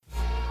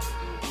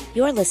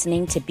You're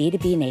listening to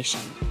B2B Nation,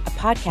 a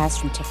podcast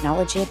from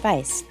Technology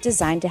Advice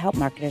designed to help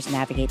marketers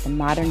navigate the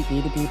modern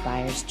B2B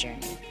buyer's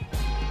journey.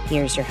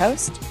 Here's your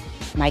host,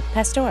 Mike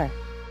Pastor.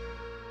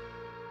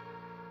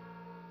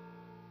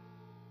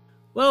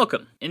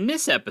 Welcome. In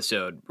this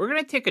episode, we're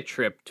going to take a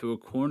trip to a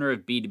corner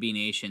of B2B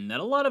Nation that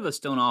a lot of us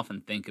don't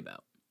often think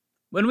about.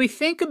 When we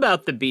think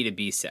about the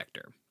B2B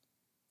sector,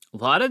 a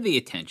lot of the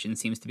attention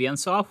seems to be on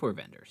software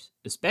vendors,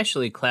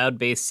 especially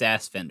cloud-based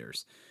SaaS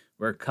vendors,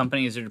 where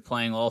companies are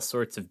deploying all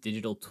sorts of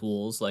digital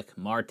tools like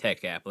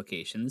MarTech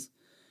applications,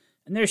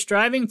 and they're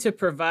striving to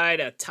provide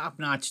a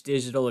top-notch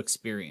digital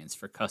experience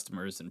for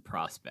customers and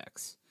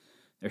prospects.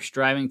 They're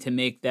striving to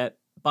make that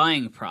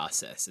buying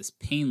process as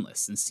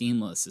painless and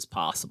seamless as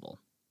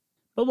possible.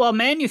 But while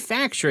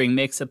manufacturing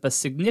makes up a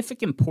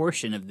significant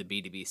portion of the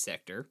B2B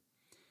sector,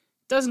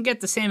 it doesn't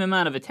get the same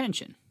amount of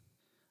attention.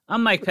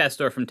 I'm Mike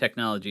Pastor from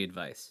Technology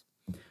Advice.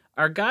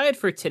 Our guide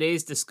for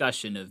today's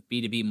discussion of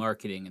B2B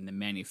marketing in the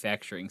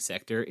manufacturing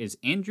sector is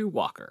Andrew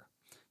Walker,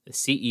 the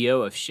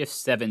CEO of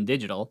Shift7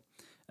 Digital,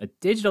 a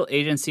digital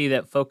agency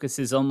that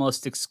focuses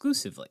almost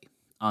exclusively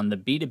on the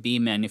B2B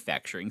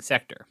manufacturing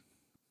sector.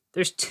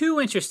 There's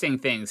two interesting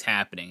things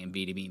happening in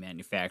B2B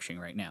manufacturing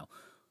right now.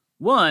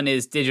 One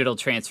is digital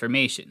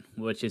transformation,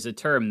 which is a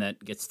term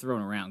that gets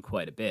thrown around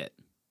quite a bit.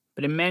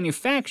 But in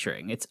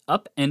manufacturing, it's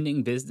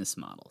upending business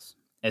models,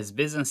 as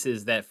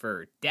businesses that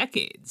for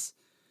decades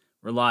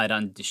relied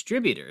on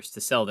distributors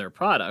to sell their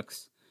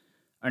products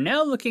are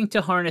now looking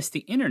to harness the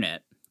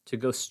internet to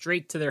go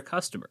straight to their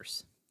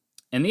customers.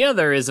 And the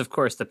other is, of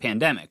course, the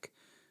pandemic,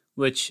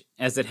 which,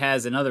 as it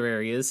has in other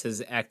areas,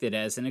 has acted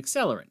as an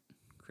accelerant,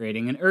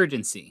 creating an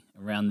urgency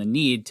around the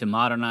need to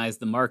modernize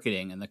the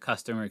marketing and the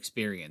customer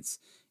experience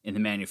in the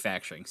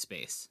manufacturing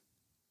space.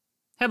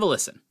 Have a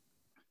listen.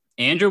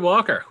 Andrew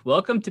Walker,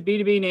 welcome to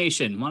B2B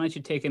Nation. Why don't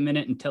you take a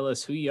minute and tell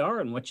us who you are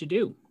and what you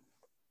do?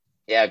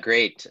 Yeah,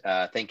 great.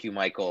 Thank you,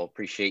 Michael.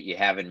 Appreciate you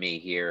having me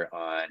here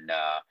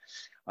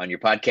on your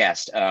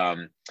podcast.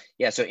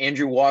 So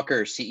Andrew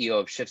Walker, CEO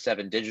of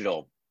Shift7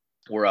 Digital.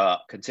 We're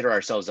consider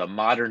ourselves a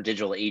modern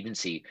digital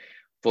agency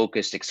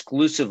focused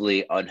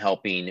exclusively on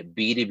helping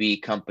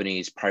B2B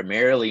companies,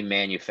 primarily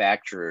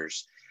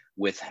manufacturers,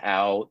 with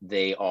how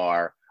they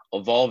are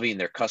evolving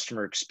their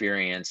customer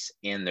experience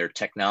and their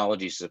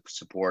technologies to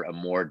support a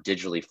more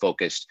digitally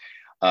focused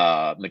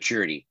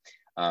maturity.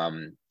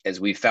 As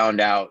we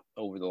found out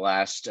over the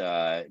last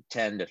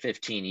 10 to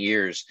 15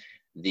 years,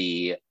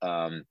 the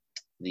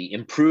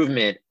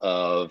improvement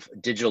of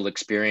digital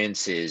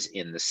experiences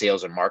in the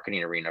sales and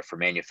marketing arena for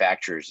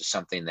manufacturers is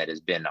something that has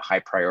been a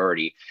high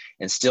priority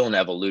and still in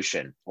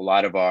evolution. A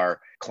lot of our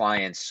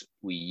clients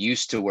we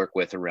used to work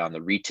with around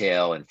the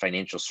retail and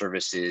financial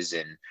services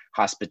and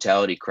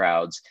hospitality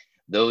crowds,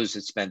 those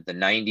that spent the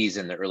 90s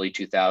and the early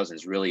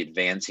 2000s really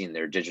advancing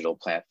their digital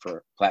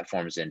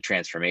platforms and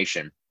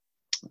transformation.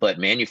 But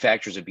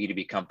manufacturers of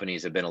B2B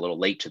companies have been a little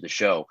late to the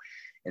show.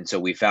 And so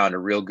we found a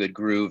real good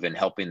groove in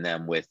helping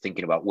them with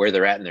thinking about where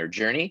they're at in their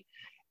journey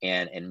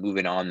and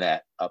moving on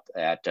that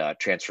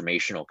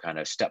transformational kind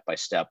of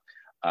step-by-step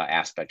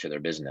aspect of their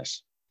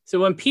business.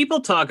 So when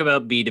people talk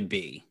about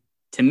B2B,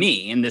 to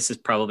me, and this is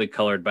probably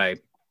colored by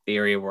the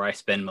area where I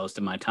spend most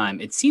of my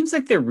time, it seems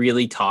like they're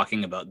really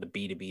talking about the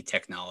B2B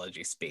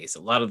technology space. A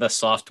lot of the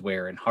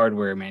software and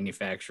hardware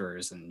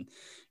manufacturers and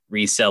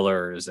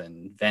resellers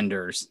and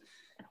vendors.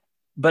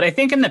 But I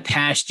think in the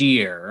past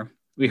year,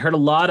 we heard a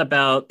lot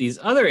about these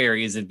other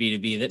areas of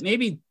B2B that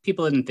maybe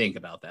people didn't think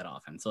about that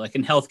often. So like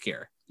in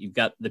healthcare, you've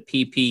got the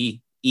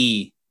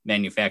PPE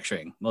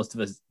manufacturing. Most of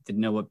us didn't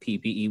know what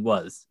PPE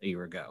was a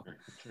year ago.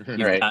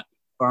 You've got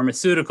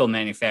pharmaceutical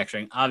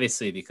manufacturing,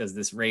 obviously, because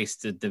this race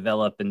to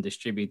develop and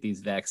distribute these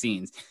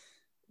vaccines.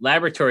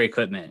 Laboratory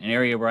equipment, an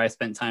area where I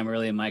spent time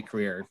early in my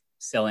career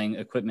selling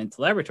equipment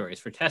to laboratories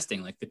for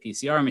testing, like the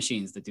PCR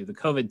machines that do the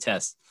COVID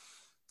tests.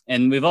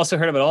 And we've also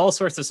heard about all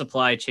sorts of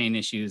supply chain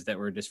issues that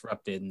were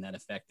disrupted and that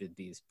affected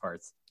these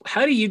parts.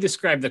 How do you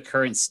describe the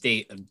current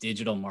state of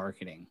digital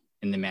marketing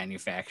in the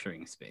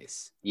manufacturing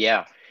space?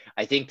 Yeah,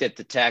 I think that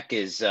the tech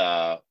is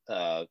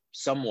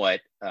somewhat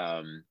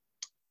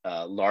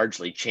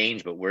largely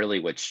changed, but really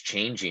what's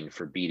changing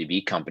for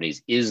B2B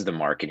companies is the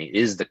marketing,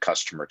 is the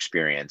customer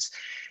experience.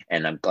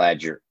 And I'm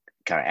glad you're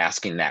kind of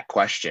asking that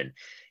question.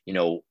 You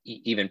know,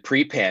 even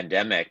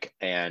pre-pandemic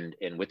and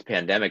with the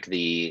pandemic,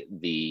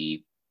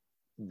 the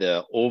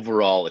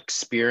overall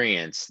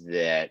experience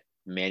that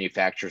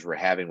manufacturers were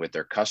having with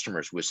their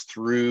customers was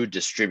through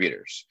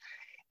distributors.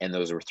 And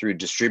those were through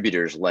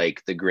distributors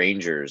like the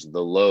Graingers,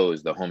 the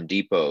Lowe's, the Home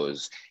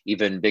Depots,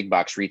 even big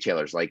box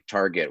retailers like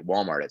Target,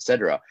 Walmart, et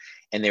cetera.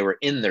 And they were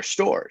in their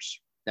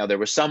stores. Now, there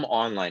was some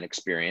online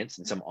experience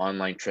and some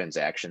online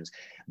transactions,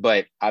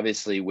 but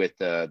obviously with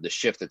the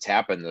shift that's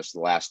happened this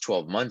last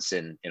 12 months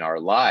in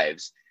our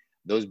lives,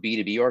 those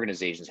B2B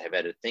organizations have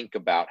had to think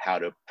about how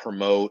to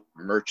promote,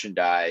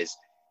 merchandise,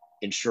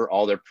 ensure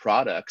all their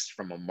products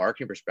from a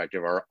marketing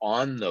perspective are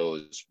on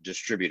those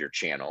distributor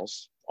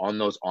channels, on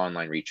those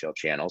online retail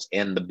channels.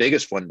 And the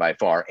biggest one by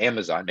far,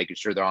 Amazon, making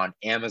sure they're on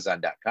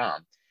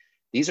Amazon.com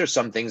These are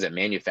some things that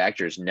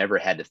manufacturers never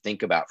had to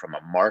think about from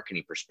a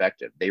marketing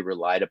perspective. They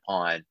relied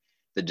upon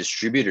the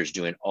distributors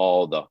doing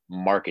all the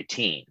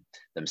marketing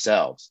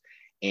themselves.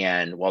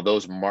 And while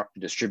those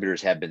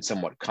distributors have been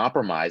somewhat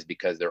compromised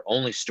because their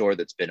only store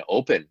that's been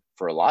open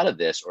for a lot of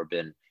this, or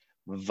been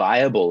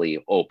viably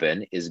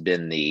open, has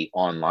been the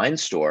online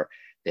store,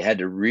 they had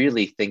to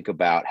really think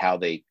about how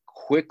they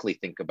quickly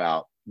think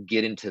about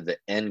getting to the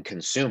end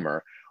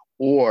consumer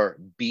or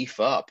beef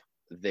up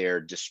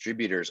their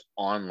distributors'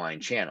 online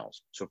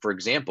channels. So for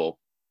example,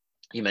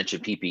 you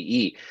mentioned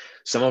PPE.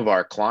 Some of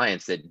our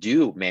clients that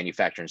do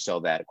manufacture and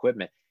sell that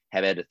equipment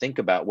have had to think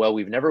about, well,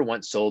 we've never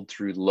once sold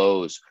through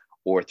Lowe's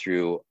or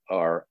through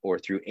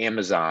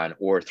Amazon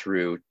or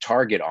through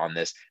Target on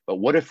this, but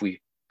what if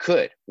we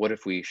could? What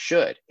if we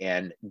should?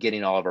 And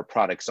getting all of our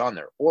products on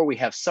there, or we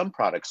have some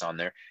products on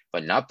there,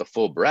 but not the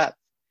full breadth,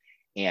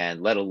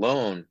 and let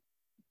alone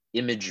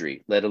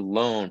imagery, let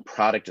alone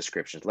product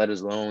descriptions, let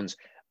alone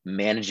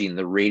managing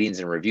the ratings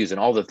and reviews and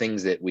all the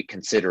things that we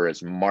consider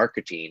as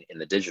marketing in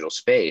the digital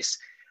space,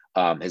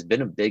 has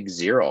been a big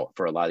zero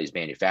for a lot of these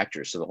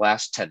manufacturers. So the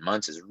last 10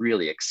 months has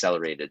really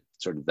accelerated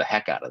sort of the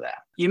heck out of that.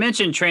 You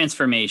mentioned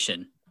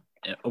transformation,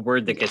 a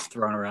word that gets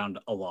thrown around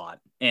a lot.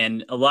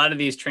 And a lot of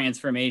these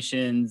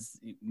transformations,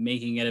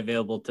 making it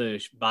available to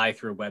buy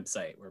through a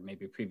website where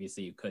maybe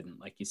previously you couldn't.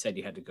 Like you said,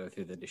 you had to go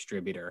through the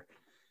distributor.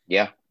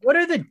 Yeah. What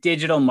are the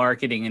digital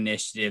marketing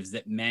initiatives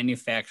that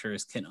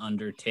manufacturers can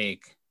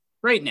undertake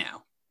right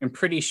now in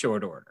pretty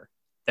short order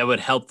that would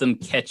help them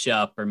catch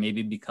up or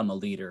maybe become a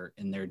leader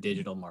in their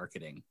digital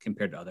marketing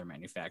compared to other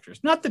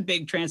manufacturers? Not the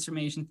big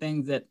transformation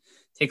things that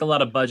take a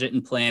lot of budget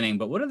and planning,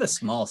 but what are the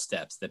small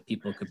steps that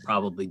people could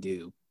probably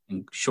do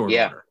in short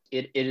order?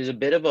 It is a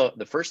bit of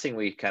the first thing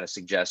we kind of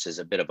suggest is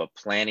a bit of a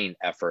planning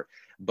effort,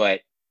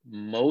 but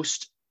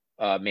most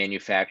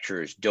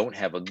manufacturers don't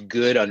have a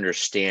good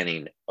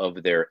understanding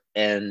of their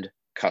end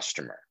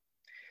customer.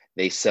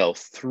 They sell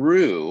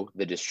through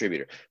the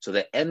distributor. So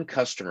the end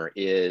customer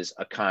is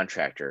a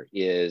contractor,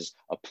 is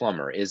a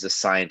plumber, is a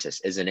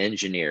scientist, is an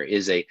engineer,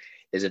 is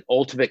an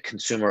ultimate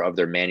consumer of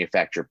their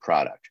manufactured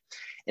product.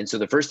 And so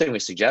the first thing we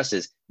suggest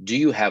is, do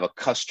you have a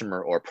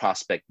customer or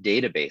prospect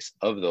database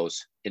of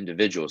those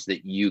individuals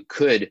that you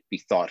could be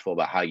thoughtful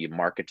about how you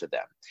market to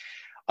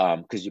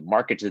them? Because you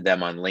market to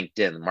them on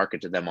LinkedIn,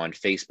 market to them on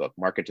Facebook,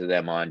 market to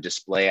them on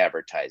display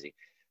advertising,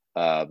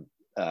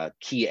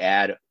 key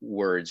ad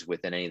words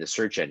within any of the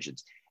search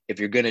engines. If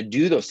you're going to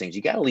do those things,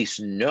 you got to at least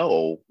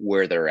know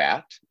where they're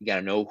at. You got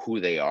to know who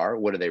they are,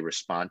 what do they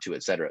respond to,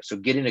 et cetera. So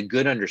getting a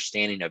good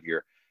understanding of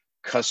your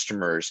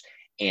customers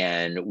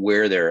and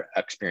where their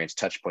experience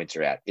touch points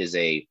are at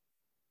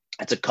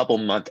it's a couple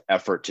month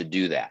effort to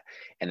do that.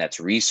 And that's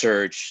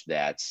research,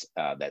 that's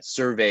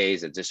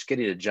surveys, and just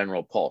getting a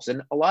general pulse.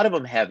 And a lot of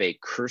them have a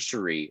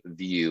cursory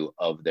view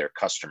of their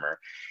customer,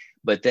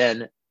 but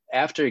then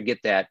after you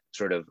get that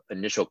sort of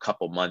initial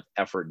couple month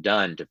effort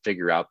done to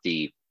figure out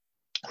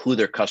who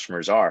their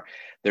customers are,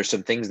 there's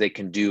some things they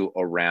can do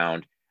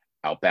around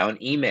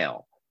outbound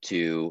email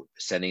to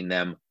sending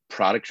them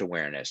product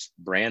awareness,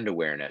 brand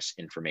awareness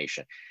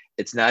information.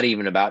 It's not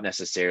even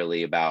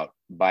necessarily about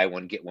buy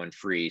one, get one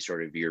free,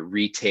 sort of your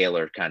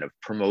retailer kind of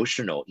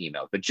promotional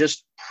email, but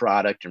just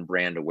product and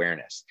brand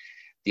awareness.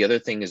 The other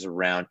thing is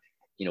around,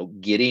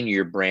 getting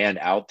your brand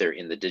out there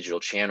in the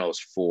digital channels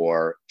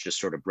for just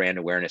sort of brand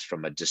awareness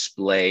from a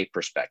display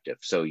perspective.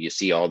 So you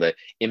see all the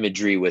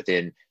imagery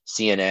within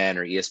CNN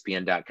or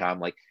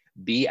ESPN.com, like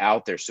be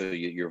out there so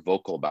you're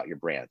vocal about your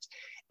brands.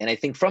 And I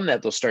think from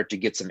that, they'll start to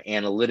get some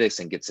analytics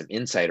and get some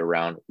insight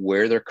around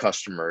where their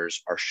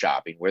customers are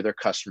shopping, where their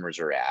customers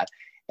are at.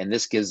 And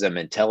this gives them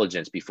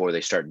intelligence before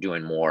they start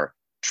doing more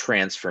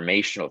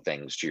transformational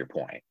things, to your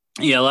point.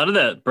 Yeah, a lot of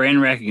the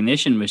brand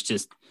recognition was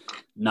just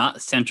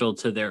not central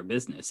to their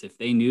business. If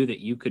they knew that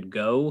you could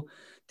go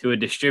to a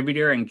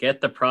distributor and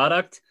get the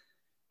product,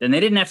 then they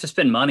didn't have to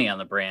spend money on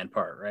the brand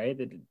part, right?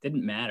 It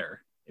didn't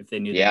matter if they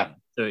knew that.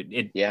 So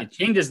it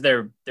changes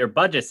their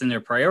budgets and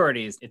their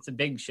priorities. It's a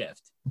big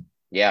shift.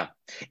 Yeah.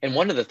 And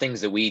one of the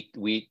things that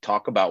we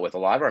talk about with a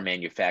lot of our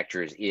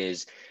manufacturers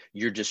is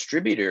your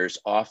distributors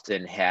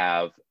often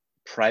have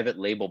private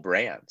label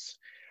brands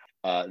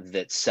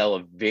that sell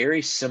a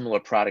very similar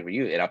product with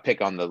you. And I'll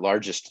pick on the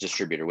largest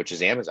distributor, which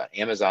is Amazon.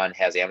 Amazon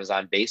has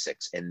Amazon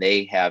Basics, and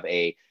they have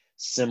a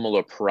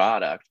similar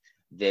product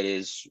that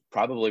is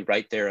probably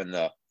right there in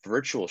the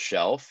virtual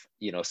shelf,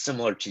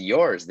 similar to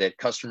yours, that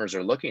customers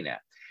are looking at.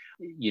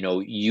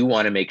 You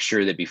want to make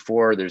sure that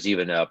before there's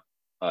even a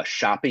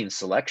shopping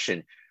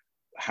selection,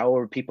 how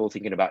are people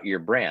thinking about your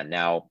brand?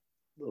 Now,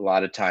 a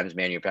lot of times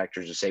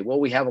manufacturers will say, well,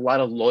 we have a lot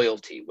of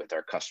loyalty with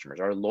our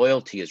customers. Our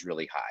loyalty is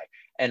really high.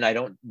 And I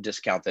don't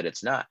discount that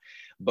it's not,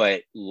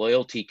 but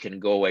loyalty can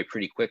go away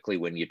pretty quickly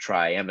when you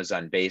try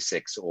Amazon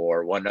Basics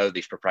or one of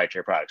these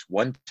proprietary products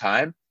one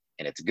time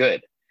and it's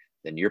good.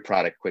 Then your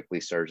product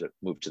quickly starts to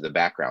move to the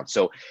background.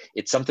 So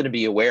it's something to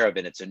be aware of.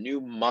 And it's a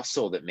new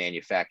muscle that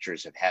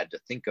manufacturers have had to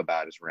think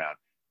about, is around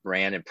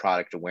brand and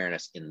product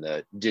awareness in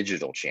the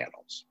digital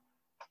channels.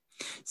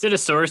 Is it a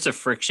source of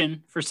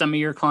friction for some of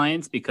your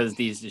clients because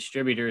these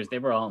distributors, they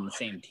were all on the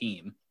same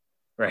team,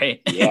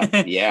 right?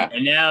 Yeah, yeah.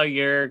 And now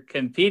you're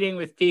competing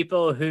with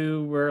people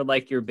who were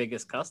like your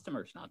biggest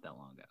customers not that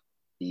long ago.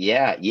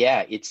 Yeah.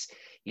 It's,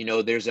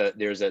 there's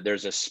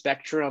a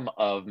spectrum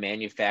of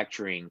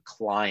manufacturing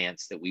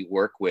clients that we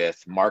work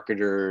with,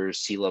 marketers,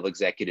 C-level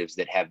executives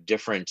that have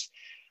different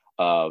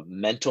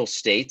mental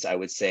states, I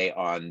would say,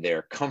 on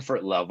their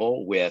comfort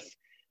level with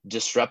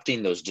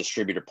disrupting those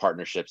distributor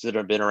partnerships that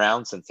have been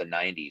around since the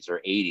 90s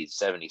or 80s,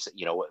 70s,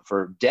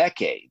 for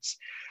decades.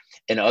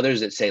 And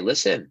others that say,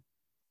 listen,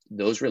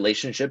 those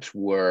relationships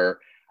were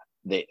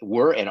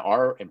and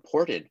are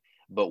important,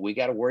 but we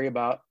got to worry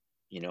about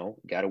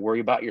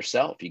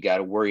yourself. You got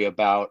to worry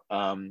about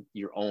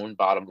your own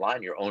bottom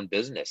line, your own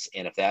business.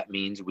 And if that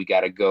means we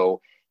got to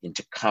go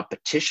into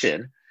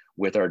competition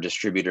with our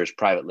distributors'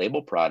 private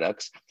label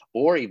products,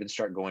 or even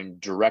start going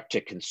direct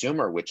to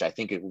consumer, which I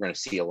think we're going to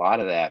see a lot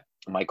of that,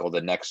 Michael, the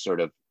next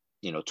sort of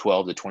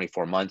 12 to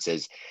 24 months,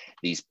 as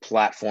these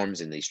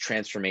platforms and these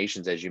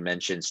transformations, as you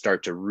mentioned,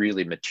 start to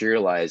really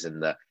materialize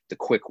and the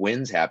quick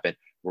wins happen.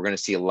 We're going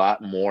to see a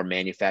lot more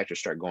manufacturers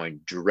start going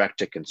direct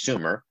to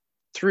consumer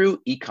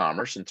through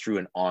e-commerce and through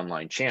an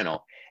online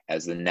channel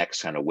as the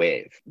next kind of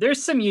wave.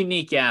 There's some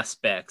unique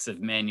aspects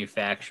of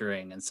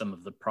manufacturing and some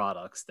of the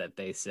products that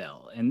they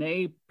sell, and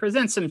they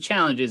present some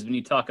challenges when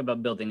you talk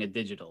about building a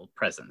digital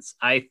presence.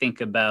 I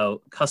think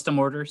about custom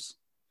orders,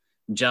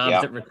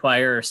 jobs that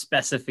require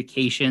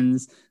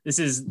specifications. This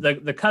is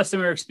the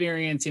customer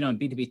experience, in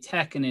B2B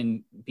tech and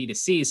in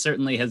B2C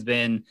certainly has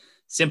been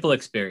simple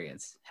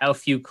experience. How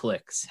few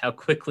clicks? How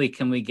quickly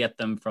can we get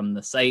them from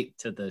the site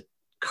to the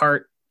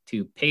cart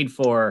to paid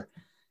for,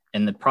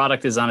 and the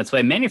product is on its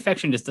way?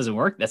 Manufacturing just doesn't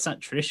work. That's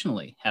not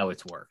traditionally how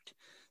it's worked.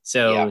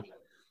 So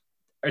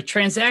are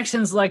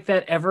transactions like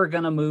that ever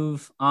going to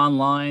move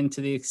online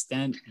to the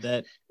extent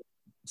that,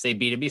 say,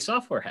 B2B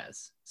software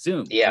has?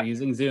 Zoom, we're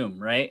using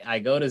Zoom, right? I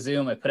go to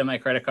Zoom, I put in my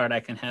credit card, I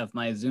can have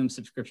my Zoom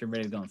subscription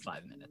ready to go in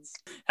 5 minutes.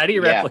 How do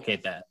you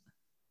replicate that?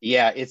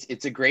 Yeah,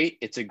 it's a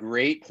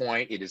great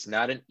point. It is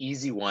not an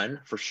easy one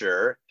for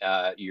sure.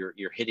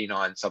 You're hitting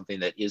on something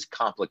that is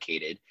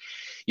complicated.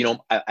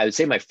 I would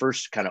say my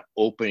first kind of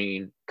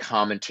opening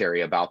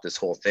commentary about this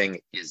whole thing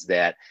is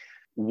that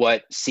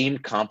what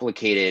seemed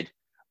complicated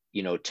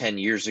 10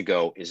 years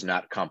ago is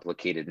not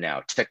complicated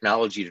now.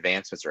 Technology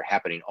advancements are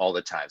happening all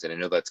the time. And I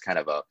know that's kind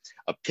of a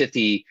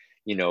pithy,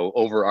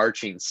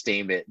 overarching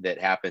statement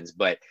that happens,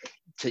 but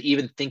to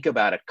even think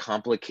about a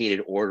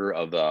complicated order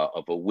of a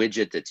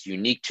widget that's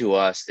unique to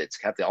us, that's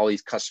got all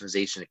these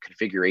customization and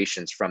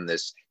configurations from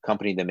this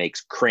company that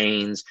makes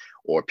cranes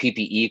or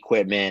PPE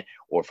equipment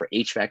or for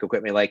HVAC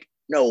equipment, like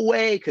no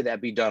way could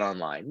that be done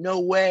online.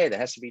 No way. That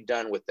has to be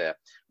done with a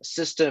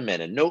system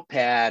and a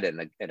notepad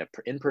and an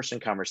in-person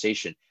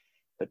conversation.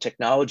 But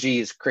technology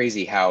is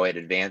crazy how it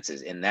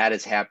advances, and that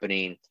is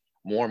happening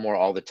more and more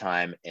all the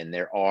time. And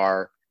there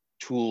are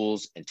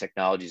tools and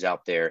technologies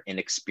out there and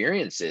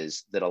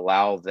experiences that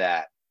allow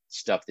that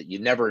stuff that you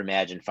never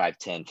imagined 5,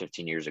 10,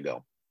 15 years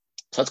ago.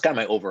 So that's kind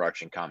of my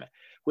overarching comment.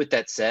 With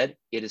that said,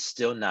 it is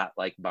still not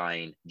like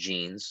buying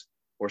jeans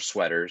or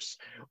sweaters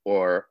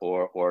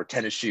or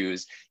tennis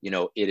shoes.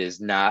 It is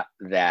not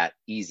that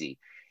easy.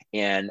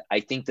 And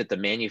I think that the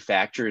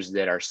manufacturers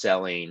that are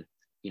selling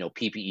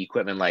PPE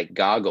equipment like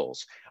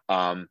goggles,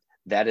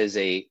 that is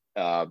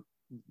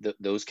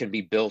those can be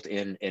built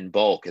in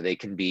bulk. They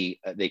can be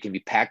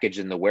packaged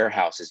in the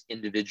warehouse as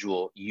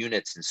individual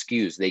units and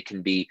SKUs. They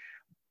can be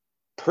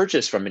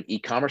purchased from an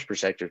e-commerce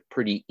perspective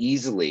pretty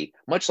easily,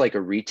 much like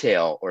a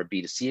retail or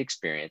B2C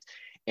experience.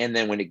 And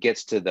then when it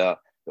gets to the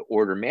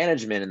order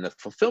management and the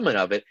fulfillment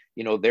of it,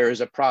 there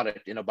is a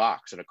product in a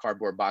box, in a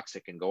cardboard box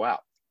that can go out.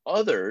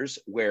 Others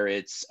where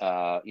it's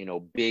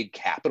big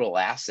capital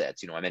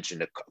assets, I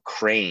mentioned a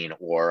crane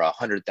or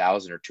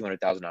 $100,000 or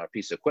 $200,000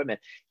 piece of equipment,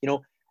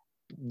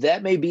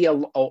 that may be a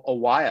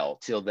while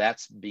till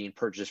that's being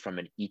purchased from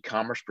an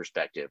e-commerce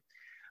perspective.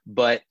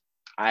 But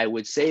I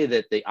would say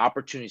that the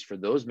opportunities for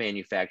those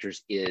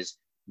manufacturers is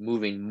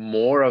moving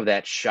more of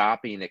that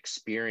shopping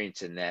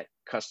experience and that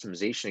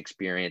customization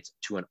experience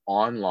to an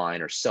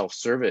online or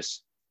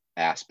self-service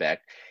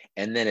aspect.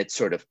 And then it's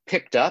sort of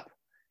picked up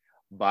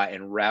by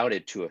and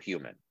routed to a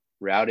human,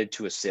 routed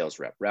to a sales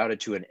rep, routed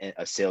to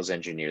a sales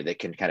engineer that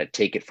can kind of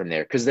take it from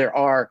there, because there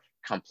are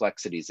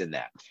complexities in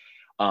that.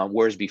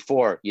 Whereas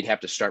before, you'd have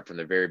to start from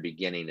the very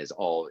beginning as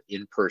all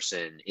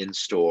in-person,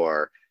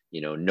 in-store,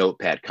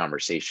 notepad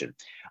conversation.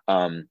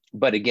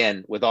 But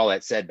again, with all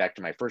that said, back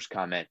to my first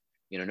comment,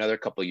 another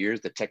couple of years,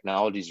 the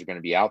technologies are going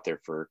to be out there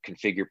for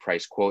configure,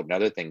 price, quote, and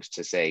other things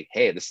to say,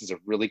 hey, this is a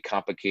really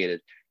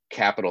complicated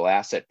capital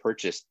asset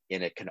purchase,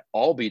 and it can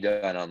all be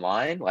done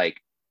online.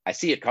 Like, I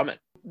see it coming.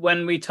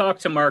 When we talk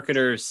to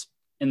marketers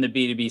in the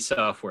B2B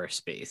software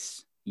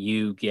space,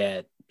 you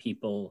get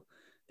people,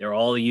 they're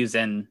all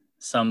using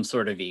some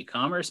sort of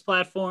e-commerce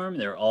platform.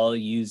 They're all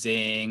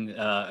using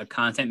a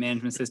content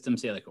management system,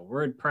 say like a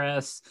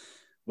WordPress.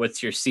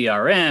 What's your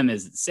CRM?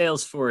 Is it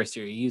Salesforce?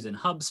 You're using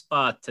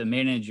HubSpot to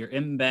manage your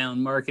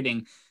inbound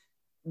marketing.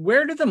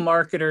 Where do the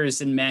marketers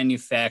in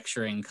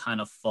manufacturing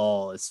kind of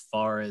fall as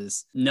far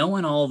as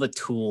knowing all the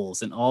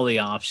tools and all the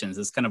options?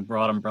 This kind of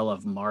broad umbrella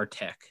of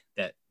MarTech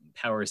that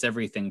powers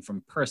everything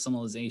from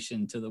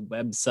personalization to the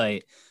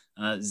website.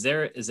 Is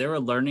there a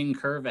learning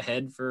curve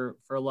ahead for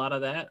a lot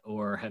of that,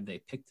 or have they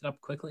picked it up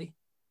quickly?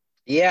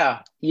 Yeah,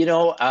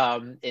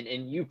 and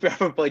you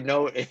probably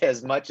know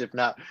as much, if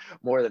not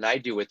more than I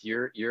do with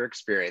your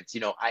experience.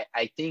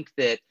 I think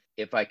that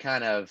if I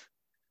kind of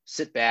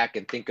sit back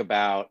and think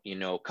about,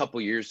 a couple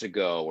years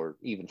ago or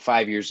even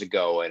 5 years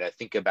ago, and I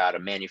think about a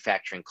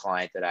manufacturing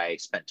client that I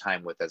spent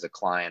time with as a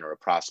client or a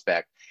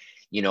prospect,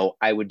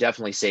 I would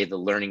definitely say the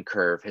learning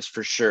curve has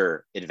for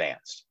sure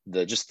advanced.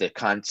 Just the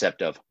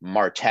concept of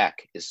MarTech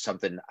is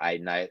something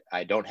I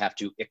don't have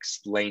to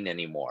explain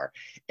anymore,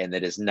 and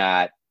that is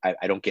not,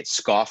 I don't get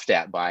scoffed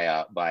at by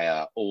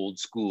a old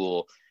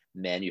school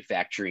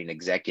manufacturing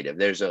executive.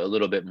 There's a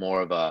little bit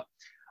more of a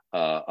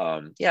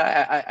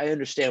I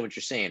understand what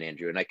you're saying,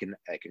 Andrew, and I can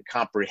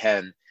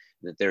comprehend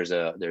that there's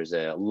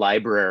a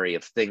library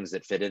of things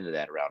that fit into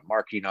that around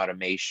marketing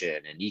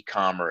automation and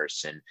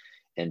e-commerce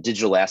and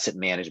digital asset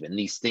management, and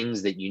these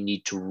things that you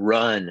need to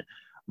run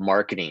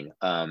marketing.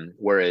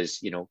 Whereas,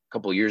 a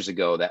couple of years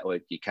ago, that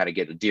would, you kind of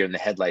get a deer in the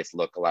headlights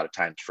look a lot of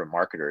times from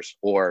marketers,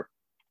 or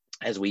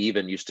as we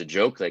even used to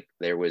joke, like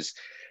there was,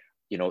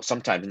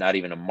 sometimes not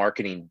even a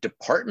marketing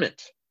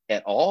department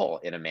at all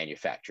in a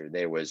manufacturer.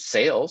 There was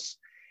sales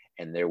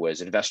and there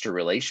was investor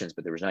relations,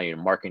 but there was not even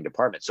a marketing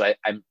department. So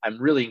I'm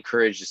really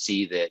encouraged to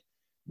see that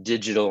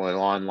digital and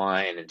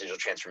online and digital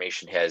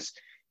transformation has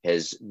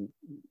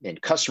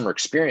and customer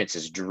experience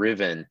has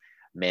driven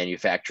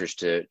manufacturers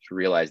to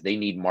realize they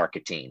need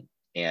marketing.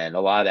 And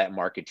a lot of that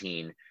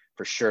marketing,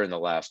 for sure, in the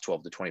last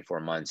 12 to 24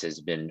 months has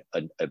been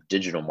a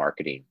digital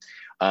marketing.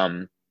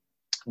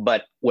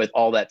 But with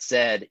all that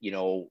said,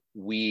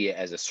 we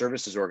as a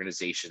services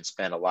organization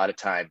spend a lot of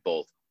time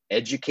both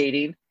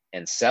educating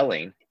and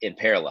selling in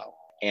parallel.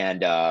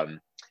 And,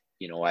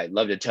 I'd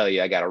love to tell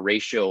you I got a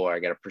ratio or I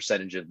got a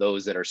percentage of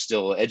those that are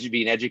still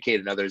being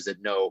educated and others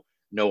that know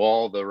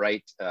all the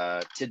right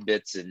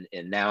tidbits and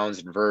nouns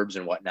and verbs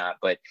and whatnot,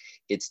 but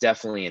it's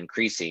definitely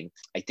increasing.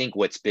 I think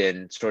what's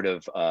been sort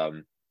of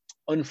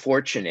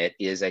unfortunate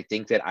is I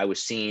think that I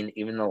was seeing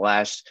even the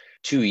last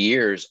 2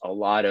 years, a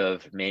lot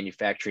of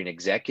manufacturing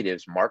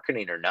executives,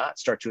 marketing or not,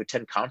 start to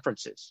attend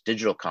conferences,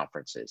 digital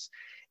conferences.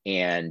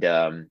 And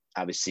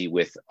obviously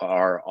with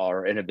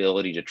our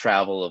inability to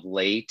travel of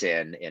late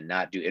and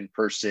not do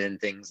in-person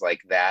things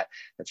like that,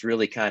 that's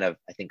really kind of,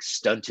 I think,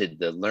 stunted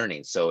the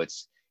learning. So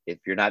if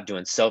you're not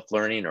doing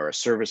self-learning or a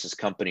services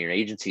company or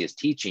agency is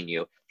teaching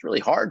you, it's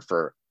really hard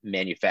for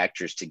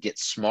manufacturers to get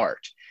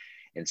smart.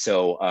 And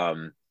so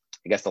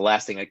I guess the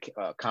last thing I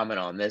comment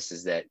on this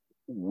is that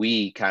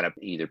we kind of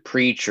either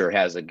preach or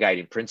has a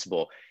guiding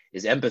principle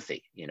is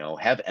empathy.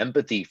 Have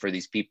empathy for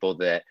these people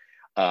that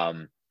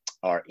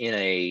are in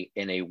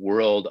a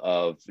world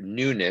of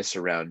newness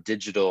around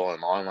digital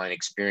and online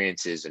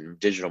experiences and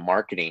digital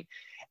marketing.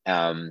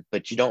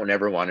 But you don't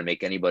ever want to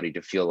make anybody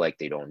to feel like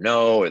they don't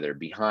know or they're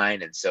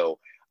behind. And so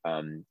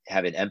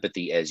having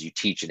empathy as you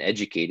teach and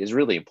educate is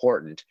really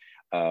important.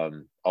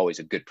 Always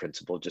a good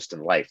principle just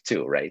in life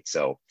too, right?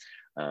 So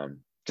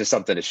just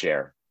something to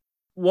share.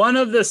 One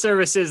of the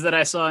services that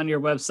I saw on your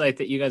website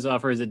that you guys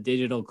offer is a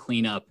digital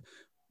cleanup.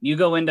 You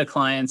go into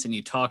clients and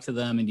you talk to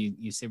them and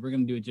you say, we're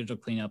going to do a digital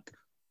cleanup.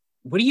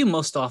 What do you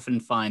most often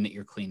find that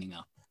you're cleaning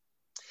up?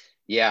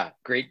 Yeah,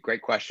 great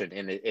question.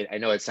 And I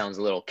know it sounds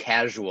a little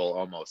casual,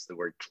 almost, the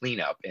word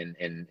cleanup,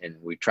 and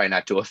we try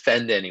not to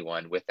offend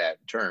anyone with that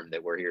term,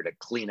 that we're here to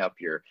clean up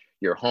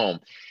your home.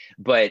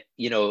 But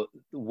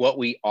what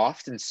we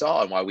often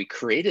saw and why we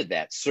created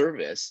that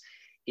service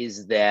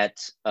is that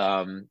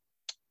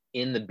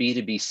in the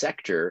B2B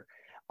sector,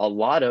 a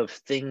lot of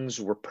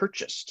things were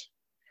purchased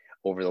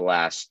over the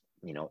last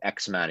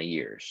X amount of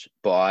years.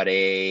 Bought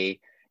a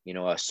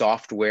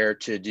software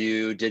to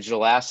do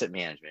digital asset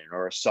management,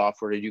 or a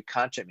software to do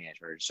content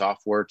management, or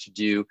software to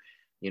do,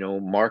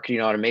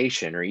 marketing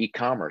automation or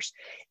e-commerce.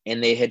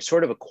 And they had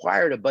sort of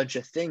acquired a bunch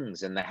of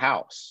things in the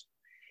house.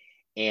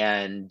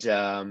 And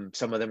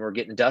some of them were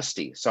getting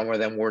dusty. Some of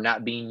them were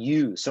not being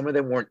used. Some of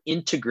them weren't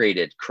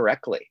integrated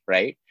correctly,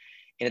 right?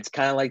 And it's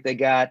kind of like they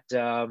got,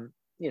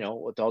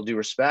 with all due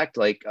respect,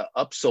 like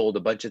upsold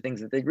a bunch of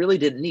things that they really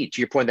didn't need.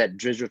 To your point, that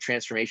digital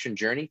transformation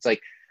journey, it's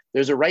like,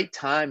 there's a right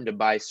time to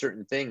buy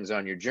certain things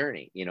on your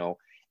journey,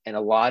 and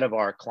a lot of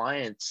our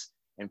clients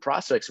and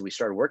prospects that we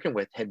started working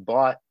with had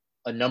bought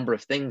a number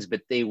of things,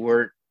 but they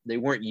weren't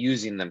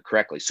using them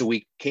correctly. So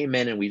we came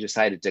in and we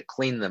decided to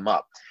clean them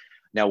up.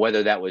 Now,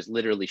 whether that was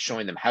literally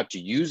showing them how to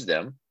use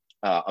them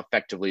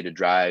effectively to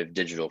drive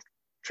digital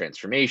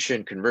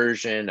transformation,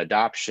 conversion,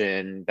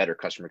 adoption, better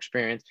customer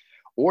experience,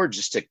 or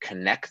just to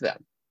connect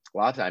them. A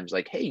lot of times,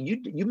 like, hey,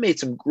 you made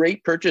some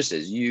great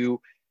purchases.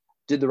 You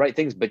did the right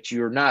things, but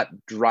you're not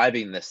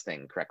driving this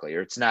thing correctly,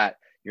 or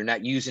you're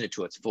not using it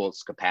to its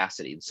fullest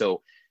capacity. And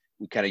so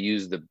we kind of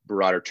use the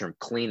broader term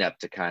cleanup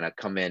to kind of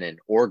come in and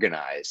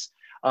organize.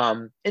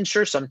 And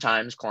sure,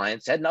 sometimes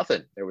clients had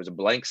nothing. There was a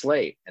blank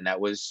slate, and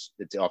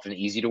it's often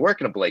easy to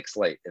work in a blank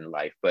slate in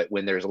life. But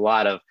when there's a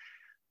lot of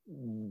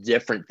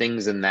different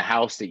things in the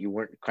house that you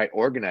weren't quite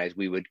organized,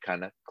 we would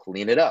kind of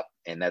clean it up.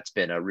 And that's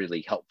been a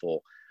really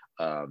helpful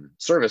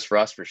service for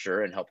us for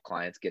sure, and help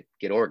clients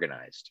get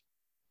organized.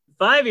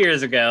 5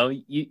 years ago,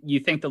 you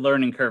think the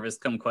learning curve has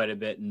come quite a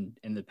bit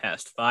in the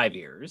past 5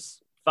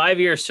 years.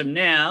 5 years from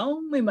now,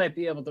 we might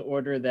be able to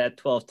order that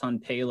 12-ton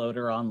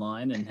payloader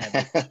online and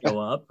have it show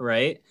up,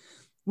 right?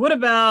 What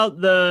about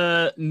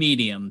the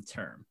medium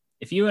term?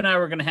 If you and I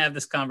were going to have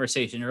this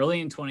conversation early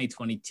in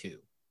 2022,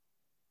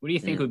 what do you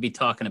think we'd be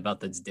talking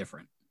about that's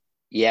different?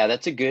 Yeah,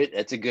 that's a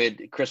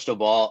good crystal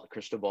ball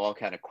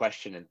kind of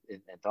question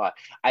and thought.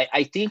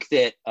 I think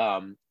that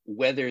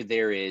whether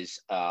there is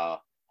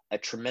a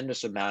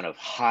tremendous amount of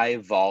high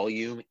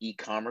volume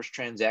e-commerce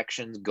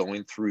transactions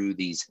going through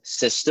these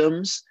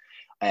systems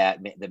at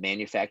the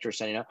manufacturer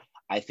setting up,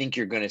 I think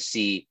you're going to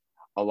see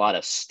a lot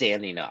of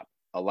standing up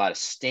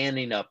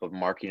of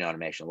marketing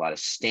automation, a lot of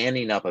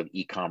standing up of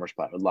e-commerce,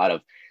 a lot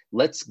of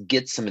let's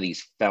get some of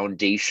these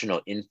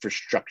foundational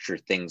infrastructure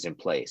things in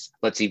place.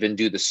 Let's even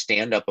do the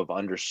stand up of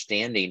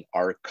understanding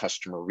our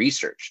customer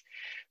research.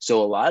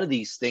 So a lot of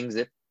these things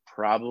that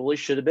probably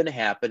should have been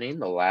happening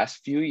the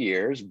last few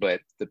years,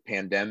 but the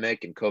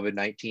pandemic and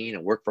COVID-19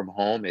 and work from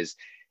home is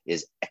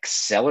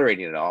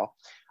accelerating it all.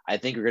 I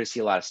think we're going to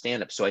see a lot of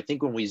stand up. So I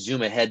think when we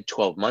zoom ahead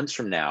 12 months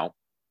from now,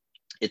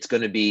 it's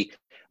going to be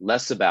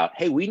less about,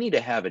 hey, we need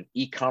to have an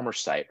e-commerce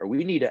site, or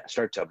we need to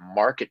start to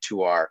market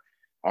to our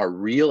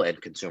real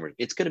end consumers.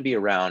 It's going to be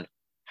around,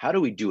 how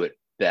do we do it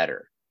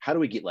better? How do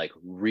we get like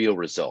real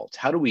results?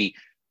 How do we,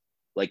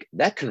 like,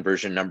 that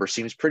conversion number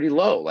seems pretty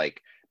low.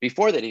 Like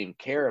before they didn't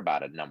care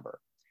about a number.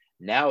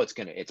 Now it's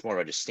more of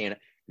a just stand.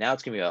 Now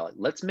it's going to be about,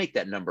 let's make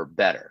that number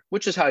better,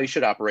 which is how you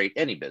should operate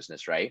any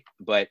business, right?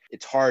 But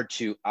it's hard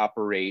to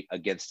operate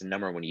against a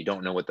number when you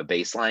don't know what the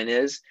baseline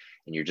is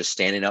and you're just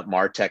standing up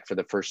MarTech for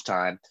the first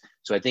time.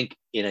 So I think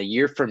in a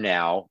year from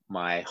now,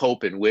 my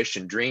hope and wish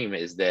and dream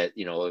is that,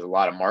 there's a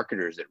lot of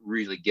marketers that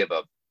really give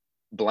a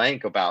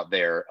blank about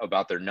their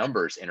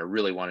numbers and are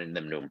really wanting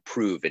them to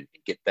improve and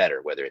get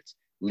better, whether it's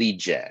lead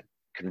gen,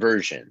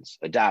 conversions,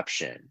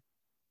 adoption,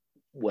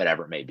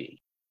 whatever it may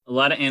be. A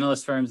lot of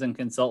analyst firms and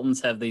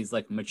consultants have these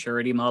like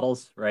maturity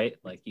models, right?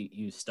 Like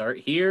you start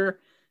here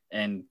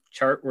and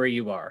chart where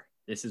you are.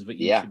 This is what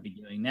you should be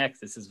doing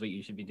next. This is what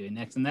you should be doing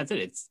next. And that's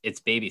it. It's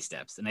baby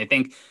steps. And I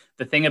think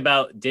the thing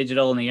about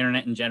digital and the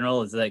internet in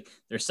general is like,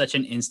 there's such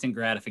an instant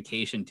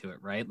gratification to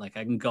it, right? Like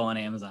I can go on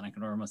Amazon, I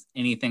can order almost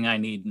anything I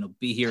need and it'll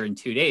be here in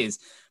 2 days.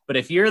 But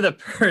if you're the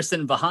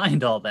person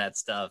behind all that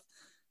stuff,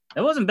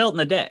 that wasn't built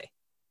in a day.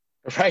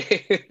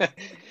 Right.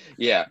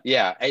 Yeah.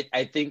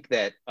 I think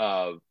that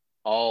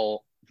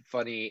all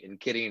funny and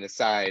kidding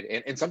aside,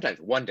 and sometimes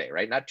one day,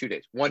 right? Not 2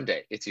 days, one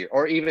day it's here,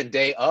 or even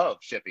day of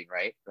shipping,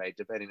 right?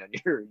 Depending on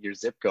your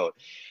zip code.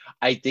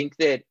 I think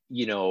that,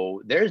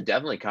 there's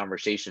definitely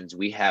conversations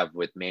we have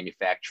with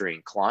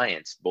manufacturing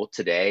clients, both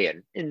today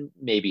and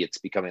maybe it's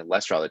becoming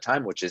lesser all the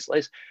time, which is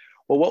like,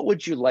 well, what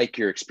would you like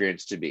your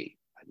experience to be?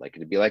 I'd like it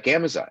to be like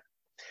Amazon.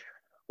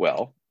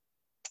 Well,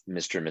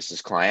 Mr. and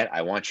Mrs. Client,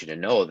 I want you to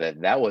know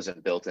that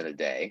wasn't built in a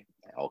day.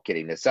 All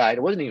kidding aside,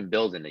 it wasn't even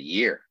built in a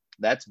year.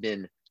 That's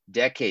been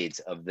decades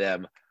of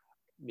them,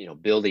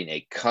 building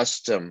a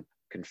custom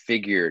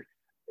configured,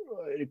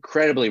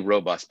 incredibly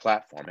robust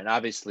platform. And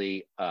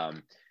obviously,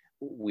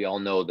 we all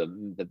know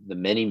the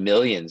many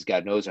millions,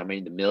 God knows how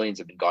many the millions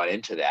have been gone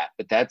into that.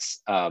 But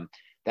that's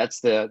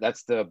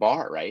the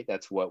bar, right?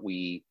 That's where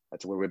we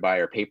buy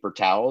our paper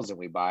towels and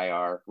we buy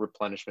our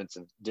replenishments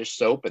of dish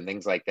soap and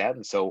things like that.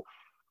 And so,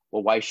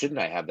 well, why shouldn't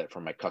I have that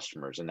for my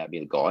customers and that be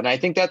the goal? And I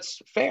think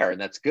that's fair and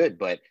that's good,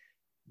 but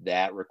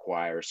that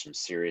requires some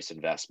serious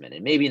investment,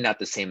 and maybe not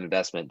the same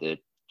investment that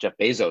Jeff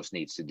Bezos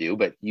needs to do,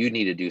 but you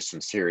need to do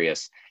some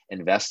serious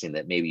investing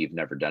that maybe you've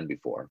never done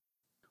before.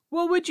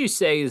 What would you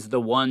say is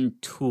the one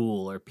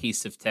tool or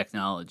piece of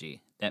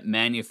technology that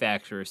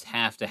manufacturers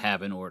have to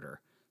have in order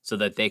so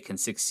that they can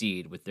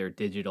succeed with their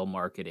digital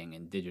marketing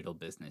and digital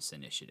business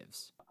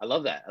initiatives? I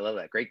love that.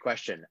 Great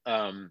question.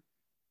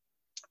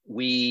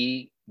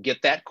 We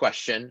get that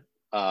question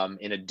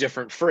in a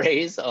different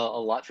phrase a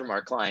lot from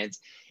our clients.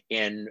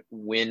 And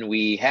when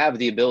we have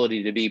the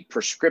ability to be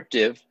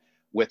prescriptive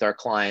with our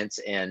clients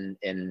and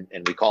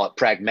we call it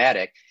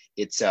pragmatic,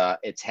 it's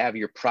have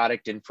your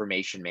product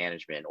information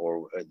management,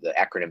 or the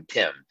acronym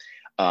PIM,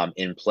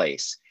 in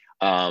place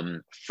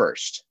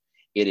first.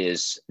 It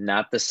is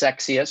not the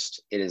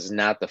sexiest. It is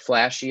not the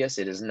flashiest.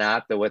 It is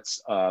not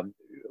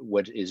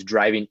what is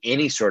driving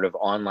any sort of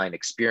online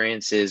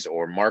experiences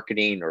or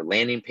marketing or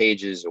landing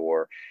pages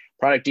or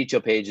product detail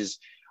pages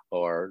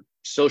or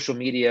social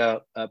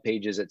media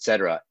pages,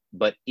 etc.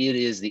 But it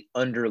is the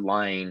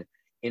underlying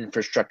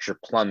infrastructure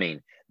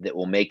plumbing that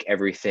will make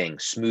everything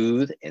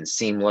smooth and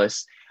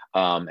seamless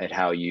at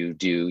how you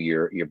do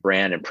your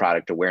brand and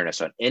product awareness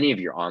on any of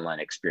your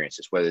online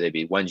experiences, whether they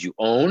be ones you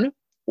own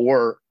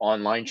or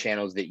online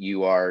channels that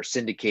you are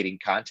syndicating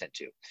content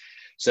to.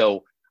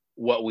 So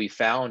what we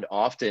found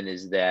often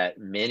is that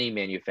many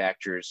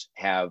manufacturers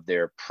have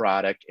their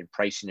product and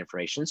pricing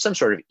information, some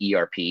sort of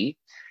ERP,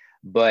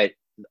 but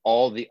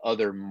all the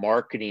other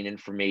marketing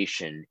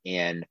information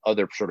and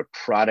other sort of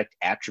product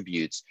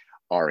attributes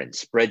are in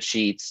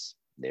spreadsheets,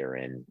 they're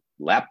in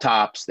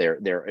laptops,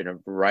 they're in a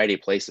variety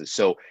of places.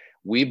 So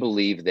we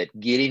believe that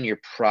getting your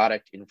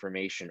product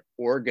information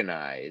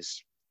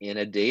organized in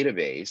a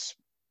database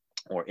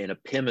or in a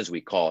PIM, as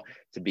we call it,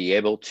 to be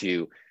able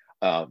to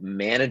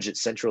manage it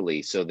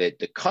centrally so that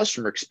the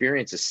customer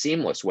experience is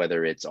seamless,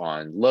 whether it's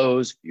on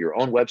Lowe's, your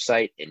own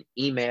website, an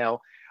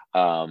email,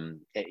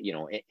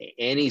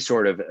 any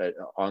sort of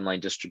online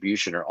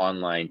distribution or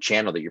online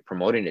channel that you're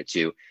promoting it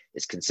to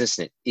is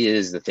consistent,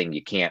 is the thing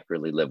you can't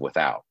really live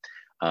without.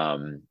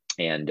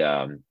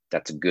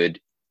 That's a good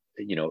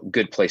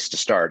place to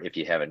start if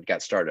you haven't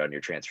got started on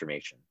your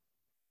transformation.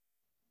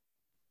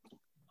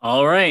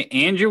 All right,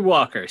 Andrew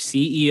Walker,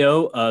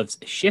 CEO of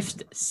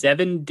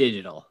Shift7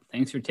 Digital.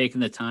 Thanks for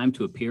taking the time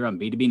to appear on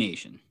B2B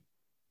Nation.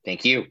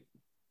 Thank you.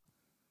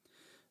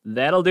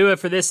 That'll do it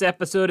for this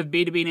episode of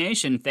B2B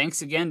Nation.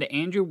 Thanks again to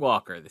Andrew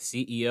Walker, the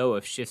CEO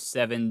of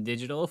Shift7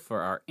 Digital,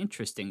 for our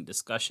interesting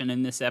discussion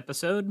in this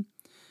episode.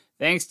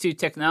 Thanks to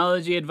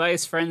Technology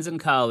Advice friends and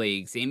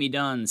colleagues, Amy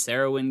Dunn,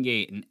 Sarah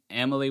Wingate, and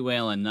Emily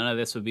Whalen. None of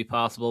this would be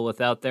possible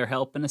without their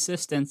help and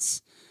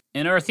assistance.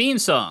 And our theme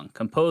song,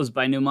 composed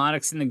by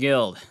Pneumatics in the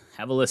Guild.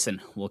 Have a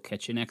listen. We'll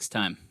catch you next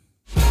time.